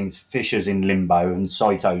 that means Fisher's in limbo and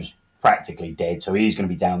Saito's practically dead, so he's going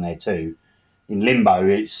to be down there too. In limbo,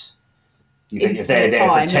 you think if they're there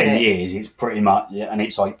for 10 years, it's pretty much, and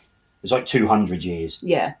it's like 200 years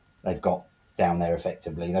Yeah. they've got down there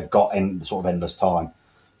effectively. They've got sort of endless time.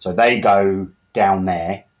 So they go down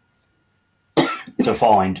there to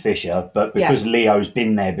find Fisher, but because Leo's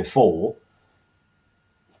been there before,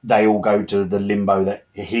 they all go to the limbo that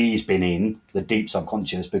he's been in, the deep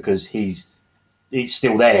subconscious, because it's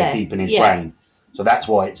still there deep in his brain. So that's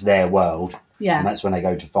why it's their world. Yeah. And that's when they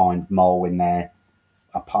go to find Mole in their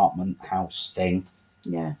apartment house thing.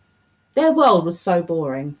 Yeah. Their world was so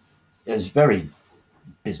boring. It was very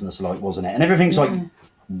business-like, wasn't it? And everything's like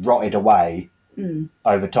rotted away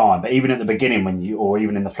over time. But even at the beginning, or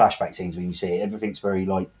even in the flashback scenes when you see it, everything's very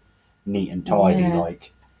like neat and tidy. Yeah.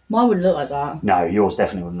 Like Mine wouldn't look like that. no, yours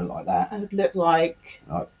definitely wouldn't look like that. It would look like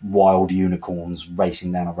Wild unicorns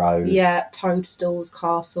racing down a road. toadstools,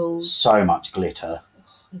 castles. So much glitter.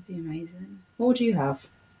 It'd be amazing. What would you have?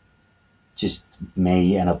 Just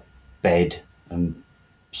me and a bed and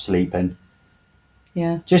sleeping.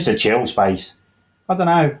 Yeah. Just a chill space. I don't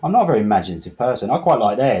know. I'm not a very imaginative person. I quite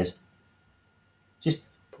like theirs.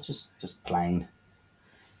 Just plain.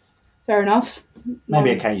 Fair enough.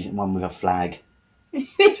 Maybe occasional one with a flag.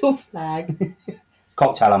 Your flag.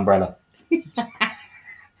 Cocktail umbrella.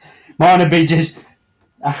 Mine would be just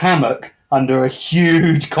a hammock under a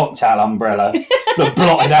huge cocktail umbrella that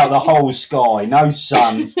blotted out the whole sky. No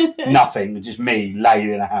sun, nothing. Just me laid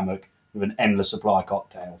in a hammock with an endless supply of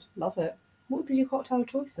cocktails. Love it. What would be your cocktail of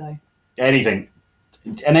choice though? Anything.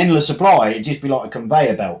 An endless supply. It'd just be like a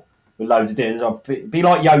conveyor belt with loads of dinners. It'd be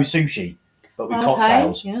like Yo Sushi, but with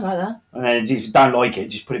cocktails. Yeah, like that. And then if you don't like it,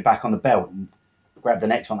 just put it back on the belt and grab the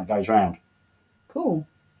next one that goes round. Cool.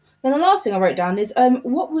 Then the last thing I wrote down is,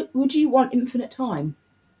 what would you want infinite time?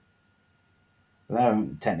 They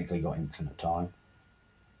haven't technically got infinite time.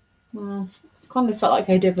 Well, kind of felt like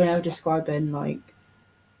they did when they were describing, like,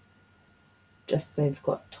 just they've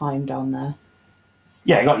got time down there.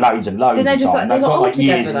 Yeah, they got loads and loads. Did they of just time. they They've got all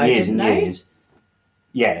together years though, and years didn't and they? years.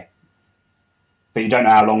 Yeah, but you don't know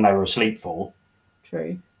how long they were asleep for.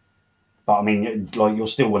 True. But I mean, it's like you're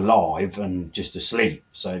still alive and just asleep.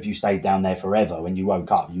 So if you stayed down there forever, when you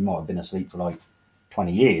woke up, you might have been asleep for like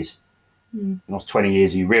 20 years. And that's 20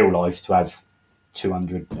 years of your real life to have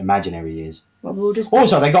 200 imaginary years. Well, we'll just.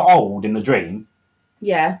 Also, they got old in the dream.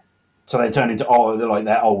 Yeah. So they turn into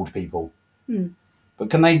they're old people. But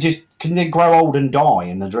can they grow old and die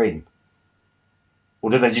in the dream? Or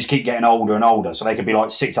do they just keep getting older and older? So they could be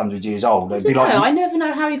like 600 years old. They'd be like, I never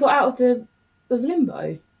know how he got out of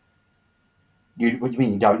limbo. What do you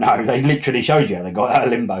mean you don't know? They literally showed you how they got out of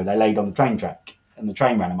limbo. They laid on the train track and the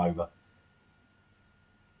train ran them over.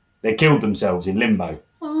 They killed themselves in limbo.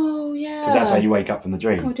 Oh, yeah. Because that's how you wake up from the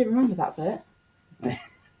dream. Oh, I didn't remember that bit.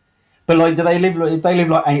 But like, if they live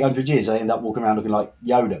like 800 years, they end up walking around looking like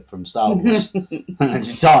Yoda from Star Wars. And it's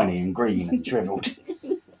just tiny and green and shriveled.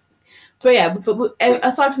 But yeah, but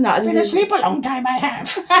aside from that, Been asleep a long time, I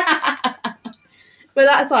have. But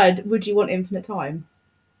that aside, would you want infinite time?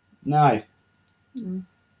 No.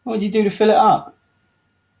 What would you do to fill it up?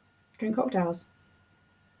 Drink cocktails.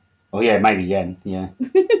 Oh yeah, maybe yen. Yeah.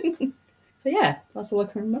 So yeah, that's all I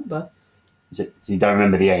can remember. So you don't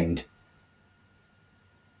remember the end?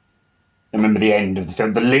 I remember the end of the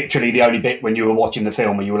film. Literally the only bit when you were watching the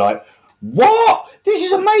film where you were like, "What? This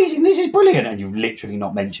is amazing! This is brilliant!" And you've literally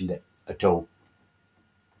not mentioned it at all.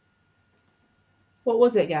 What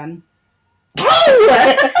was it again?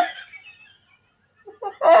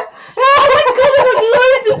 Oh my god, there's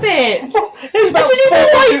loads of bits! There's about I didn't even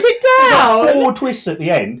write it down! There's 4 twists at the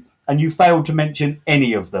end, and you failed to mention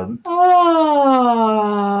any of them. Oh.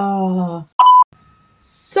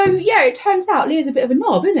 So, yeah, it turns out Leo's a bit of a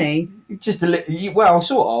knob, isn't he? Just a little, well,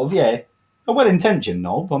 sort of, yeah. A well-intentioned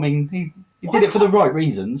knob. I mean, he did it for the right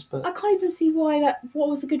reasons, but... I can't even see what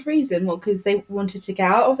was a good reason. What, because they wanted to get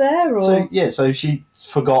out of there, or...? So she's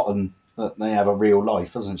forgotten that they have a real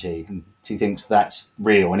life, hasn't she? And she thinks that's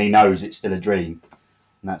real, and he knows it's still a dream.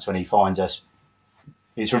 And that's when he finds us.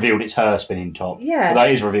 It's revealed it's her spinning top. Yeah. Well,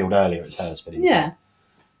 that is revealed earlier, it's her spinning top. Yeah.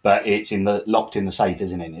 But it's locked in the safe,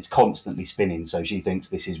 isn't it? And it's constantly spinning, so she thinks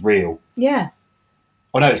this is real. Yeah.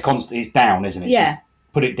 Oh no, it's down, isn't it? Yeah. She's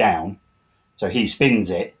put it down. So he spins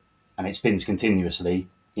it, and it spins continuously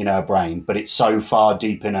in her brain, but it's so far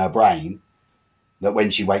deep in her brain that when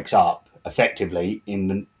she wakes up, effectively,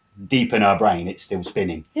 deep in her brain, it's still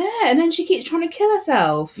spinning. Yeah, and then she keeps trying to kill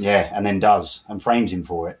herself. Yeah, and then does, and frames him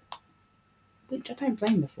for it. Which I don't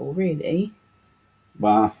blame her for, really.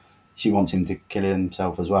 Well, she wants him to kill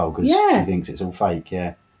himself as well, because Yeah. she thinks it's all fake,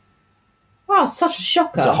 yeah. Wow, such a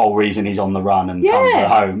shocker. That's the whole reason he's on the run and Yeah.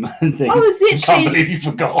 comes home. And thinks, I was I literally- can't believe you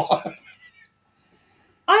forgot.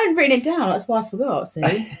 I hadn't written it down, that's why I forgot,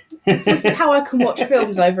 see? This is how I can watch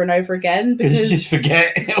films over and over again, because... Just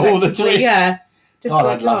forget all the twists. Yeah. Just God,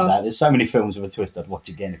 like, I'd love oh. that. There's so many films with a twist I'd watch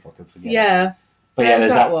again if I could forget. Yeah. But yeah,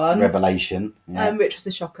 there's that one. revelation. Yeah. Which was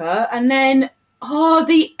a shocker. And then,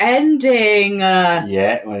 the ending.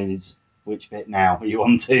 Yeah, well, which bit now are you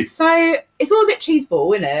on to? So it's all a bit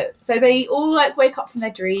cheeseball, isn't it? So they all like wake up from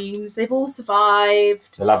their dreams. They've all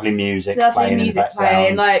survived. The lovely music Lovely playing music in the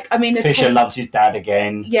background. playing. I mean, Fisher loves his dad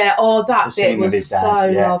again. Yeah. Oh, that The bit scene with was his dad, so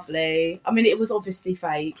yeah. lovely. I mean, it was obviously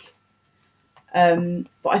fake. But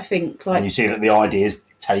I think And you see that the idea is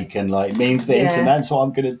taken, like, it means this Yeah. and that's what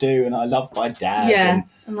I'm going to do and I love my dad. yeah.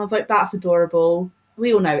 And I was like, that's adorable.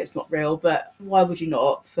 We all know it's not real, but why would you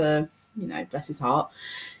not? For bless his heart.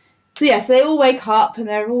 So yeah, so they all wake up and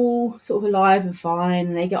they're all sort of alive and fine,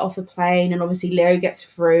 and they get off the plane, and obviously Leo gets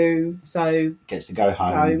through. So Gets to go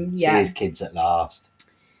home, yeah. see his kids at last.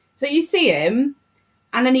 you see him,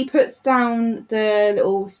 and then he puts down the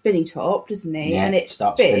little spinny top, doesn't he? Yeah, And it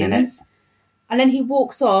starts spinning it. spins. And then he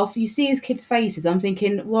walks off. You see his kids' faces. I'm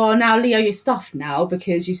thinking, well, now Leo, you're stuffed now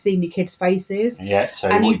because you've seen your kids' faces. Yeah, so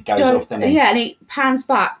And he you goes don't, off then. yeah, and he pans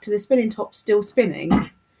back to the spinning top still spinning,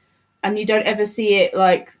 and you don't ever see it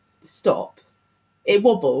like stop. It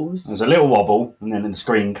wobbles. There's a little wobble and then the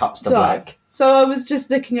screen cuts to black. So I was just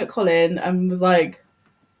looking at Colin and was like,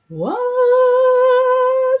 what?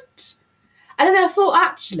 And then I thought,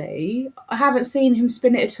 actually, I haven't seen him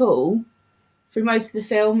spin it at all through most of the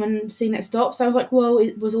film and seen it stop. So I was like, well,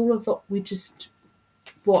 it was all of what we just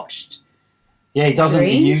watched. Yeah, he doesn't.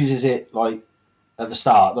 He Dream. uses it like at the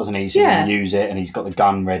start, doesn't he? So Yeah. he use it, and he's got the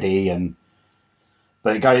gun ready, and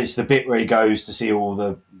But it's the bit where he goes to see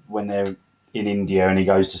when they're in India and he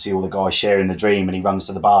goes to see all the guys sharing the dream and he runs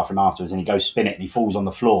to the bathroom afterwards and he goes spin it and he falls on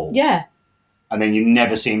the floor. Yeah. And then you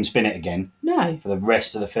never see him spin it again. No. For the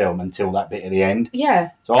rest of the film until that bit at the end.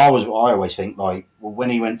 Yeah. So I always think like, well, when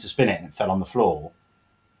he went to spin it and it fell on the floor,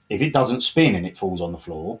 if it doesn't spin and it falls on the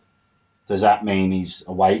floor, does that mean he's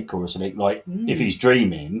awake or something? Like, if he's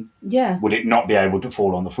dreaming, would it not be able to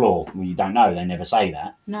fall on the floor? Well, you don't know. They never say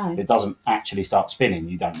that. No. If it doesn't actually start spinning,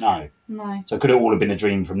 you don't know. No. So could it all have been a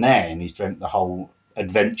dream from there and he's dreamt the whole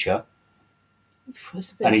adventure?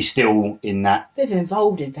 And he's still in that... Bit of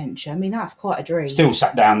involved adventure. I mean, that's quite a dream. Still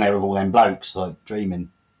sat down there with all them blokes, like, dreaming.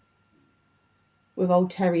 With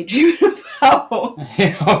old Terry dreaming about...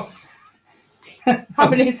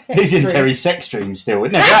 having his sex He's in dream. Terry's sex dream still.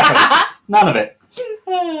 It never happened. None of it.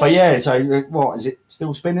 But yeah, so what, is it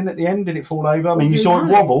still spinning at the end? Did it fall over? I mean, you saw it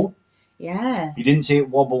wobble. Yeah. You didn't see it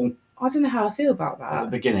wobble I don't know how I feel about at that.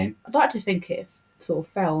 the beginning. I'd like to think it sort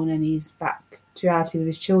of fell and then he's back to reality with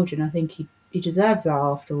his children. I think he deserves that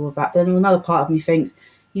after all of that. But then another part of me thinks,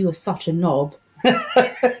 you were such a knob.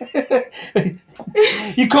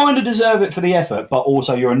 You kind of deserve it for the effort, but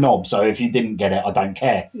also you're a knob, so if you didn't get it, I don't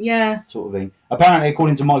care. Yeah. Sort of thing. Apparently,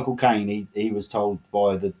 according to Michael Caine, he was told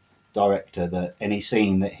by the director that any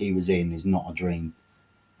scene that he was in is not a dream.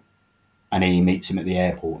 And he meets him at the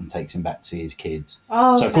airport and takes him back to see his kids.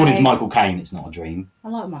 Oh, So according to Michael Caine, it's not a dream. I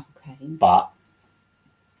like Michael Caine. But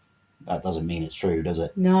that doesn't mean it's true, does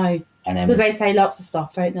it? No. And then Because they say lots of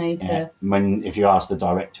stuff, don't they? if you ask the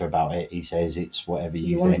director about it, he says it's whatever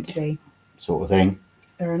you want think, it to be. sort of thing.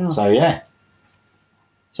 Fair enough. So yeah.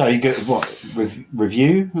 So you get what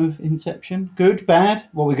review of Inception? Good, bad?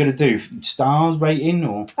 What are we going to do? Stars rating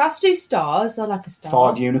or Let's do stars. I like a star.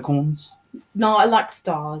 5 unicorns? No, I like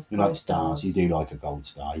stars. You Go like with stars. You do like a gold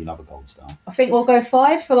star. You love a gold star. I think we'll go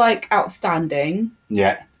 5 for like outstanding.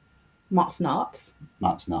 Yeah. Mutt's nuts.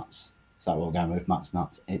 Mutt's nuts. So we're going with Mutt's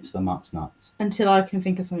nuts. It's the Mutt's nuts. Until I can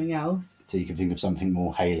think of something else. So you can think of something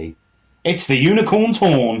more Haley. It's the unicorn's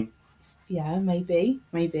horn. Yeah, maybe.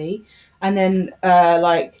 And then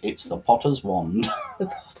like It's the Potter's wand. the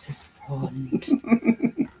Potter's wand.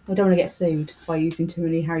 I don't want to get sued by using too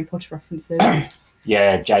many Harry Potter references.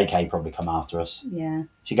 Yeah, JK probably come after us. Yeah,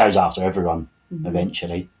 She goes after everyone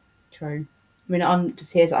eventually. true. I mean, I'm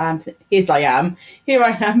just here I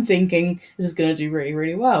am thinking this is going to do really,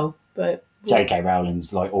 really well. But JK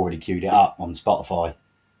Rowling's like already queued it up on Spotify.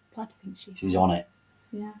 I'd like to think She's on it.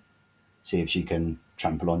 Yeah. See if she can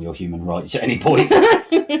trample on your human rights at any point.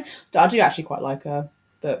 I do actually quite like her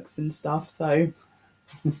books and stuff, so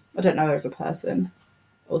I don't know her as a person.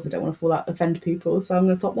 Also don't want to offend people, so I'm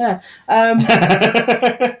going to stop there.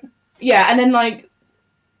 Yeah, and then like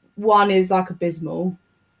 1 is like abysmal.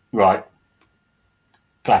 Right.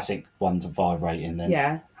 Classic 1 to 5 rating then.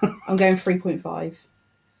 Yeah, I'm going 3.5.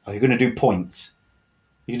 Are you going to do points?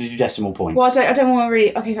 You're going to do decimal points? Well, I don't want to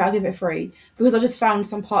really... Okay, I'll give it 3. Because I just found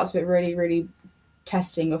some parts of it really, really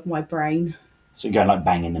testing of my brain. So you're going like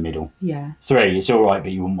bang in the middle. Yeah. 3, it's all right,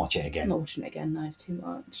 but you wouldn't watch it again. I'm not watching it again, no, it's too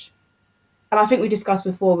much. And I think we discussed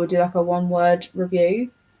before, we'll do like a 1-word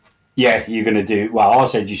review. Yeah, you're going to do... Well, I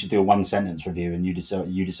said you should do a 1-sentence review, and you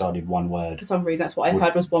decided 1 word. For some reason, that's what I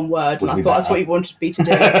heard was 1 word, and I be thought that's better. what you wanted me to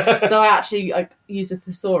do. So I actually used a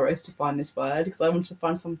thesaurus to find this word, because I wanted to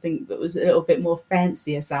find something that was a little bit more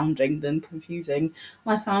fancier sounding than confusing.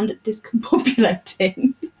 I found it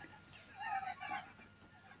discombobulating.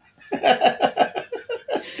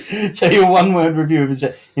 So your 1-word review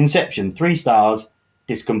of Inception, 3 stars,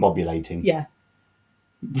 discombobulating. Yeah.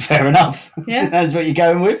 Fair enough. Yeah. That's what you're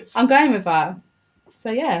going with? I'm going with that.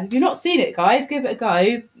 So yeah, if you've not seen it, guys, give it a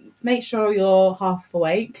go. Make sure you're half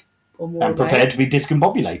awake or more And prepared to be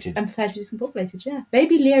discombobulated. And prepared to be discombobulated, yeah.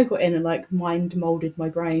 Maybe Leo got in and like mind moulded my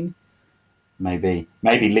brain. Maybe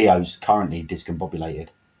Leo's currently discombobulated.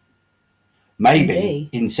 Maybe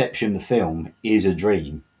Inception the film is a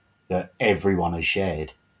dream that everyone has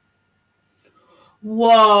shared.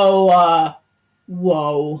 Whoa.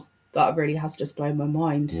 Whoa. That really has just blown my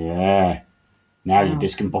mind. Yeah. Now you're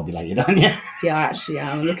discombobulated, aren't you? Yeah, I actually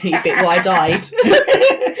am. I'm looking at you a bit wide-eyed.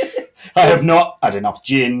 I have not had enough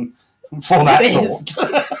gin for that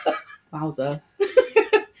thought. Wowzer.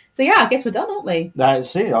 So yeah, I guess we're done, aren't we?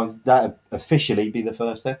 That's it. That'd officially be the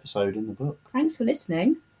first episode in the book. Thanks for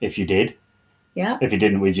listening. If you did. Yeah. If you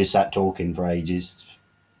didn't, we just sat talking for ages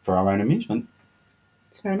for our own amusement.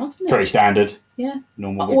 It's fair enough, isn't it? Pretty standard. Yeah.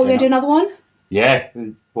 Normal. We're going to do another one? Yeah.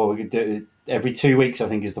 Well, we could do it every 2 weeks, I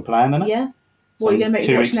think, is the plan, isn't it? Yeah. What are you going to make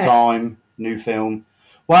me 2 watch weeks' next? time, new film.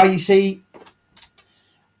 Well, you see,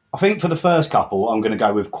 I think for the first couple, I'm going to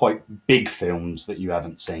go with quite big films that you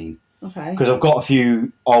haven't seen. Okay. Because I've got a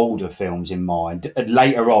few older films in mind. And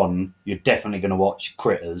later on, you're definitely going to watch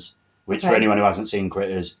Critters, which for anyone who hasn't seen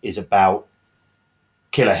Critters is about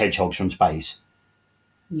killer hedgehogs from space.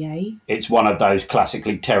 Yay. It's one of those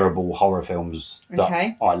classically terrible horror films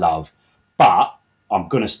that I love. But I'm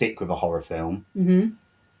going to stick with a horror film. Mm-hmm.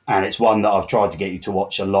 And it's one that I've tried to get you to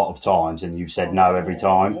watch a lot of times, and you've said no every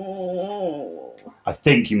time. I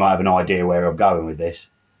think you might have an idea where I'm going with this.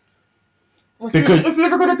 Is it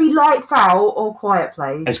ever going to be Lights Out or Quiet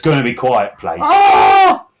Place? It's going to be Quiet Place.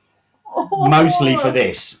 Oh! Mostly for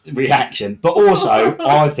this reaction. But also,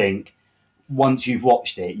 I think once you've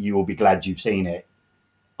watched it, you will be glad you've seen it.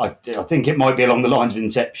 I think it might be along the lines of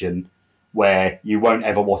Inception, where you won't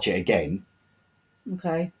ever watch it again.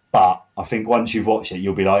 Okay. But I think once you've watched it,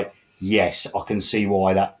 you'll be like, yes, I can see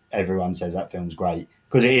why everyone says that film's great.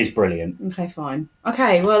 Because it is brilliant. Okay, fine.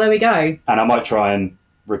 Okay, well, there we go. And I might try and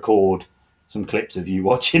record some clips of you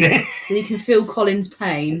watching it. So you can feel Colin's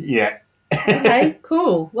pain. Yeah. Okay,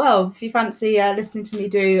 cool. Well, if you fancy listening to me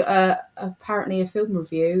do apparently a film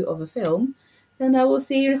review of a film, then we'll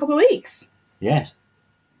see you in a couple of weeks. Yes.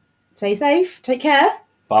 Stay safe. Take care.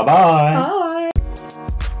 Bye-bye. Bye.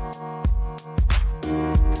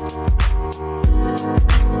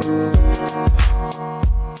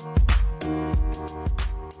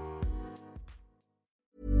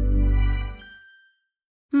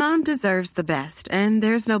 Mom deserves the best, and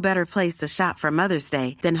there's no better place to shop for Mother's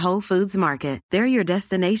Day than Whole Foods Market. They're your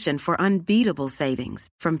destination for unbeatable savings,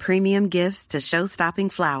 from premium gifts to show-stopping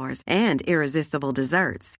flowers and irresistible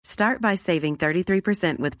desserts. Start by saving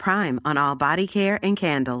 33% with Prime on all body care and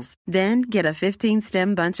candles. Then get a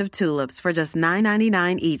 15-stem bunch of tulips for just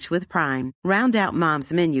 $9.99 each with Prime. Round out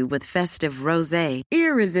Mom's menu with festive rosé,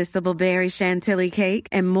 irresistible berry chantilly cake,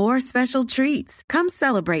 and more special treats. Come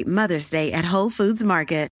celebrate Mother's Day at Whole Foods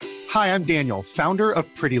Market. Hi, I'm Daniel, founder of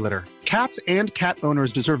Pretty Litter. Cats and cat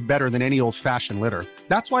owners deserve better than any old-fashioned litter.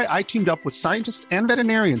 That's why I teamed up with scientists and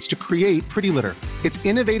veterinarians to create Pretty Litter. Its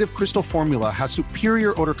innovative crystal formula has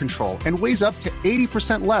superior odor control and weighs up to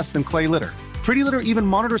 80% less than clay litter. Pretty Litter even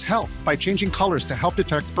monitors health by changing colors to help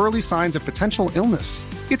detect early signs of potential illness.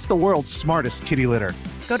 It's the world's smartest kitty litter.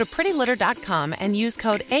 Go to prettylitter.com and use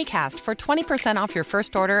code ACAST for 20% off your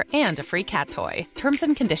first order and a free cat toy. Terms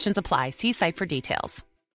and conditions apply. See site for details.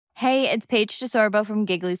 Hey, it's Paige DeSorbo from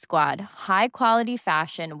Giggly Squad. High quality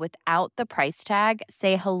fashion without the price tag.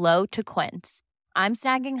 Say hello to Quince. I'm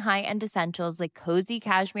snagging high-end essentials like cozy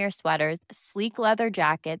cashmere sweaters, sleek leather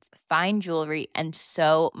jackets, fine jewelry, and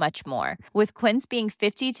so much more. With Quince being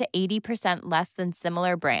 50 to 80% less than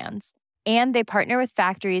similar brands. And they partner with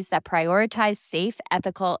factories that prioritize safe,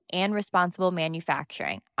 ethical, and responsible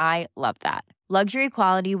manufacturing. I love that. Luxury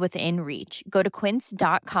quality within reach. Go to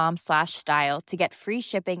quince.com/style to get free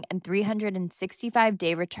shipping and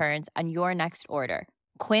 365-day returns on your next order.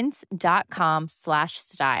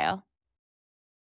 Quince.com/style.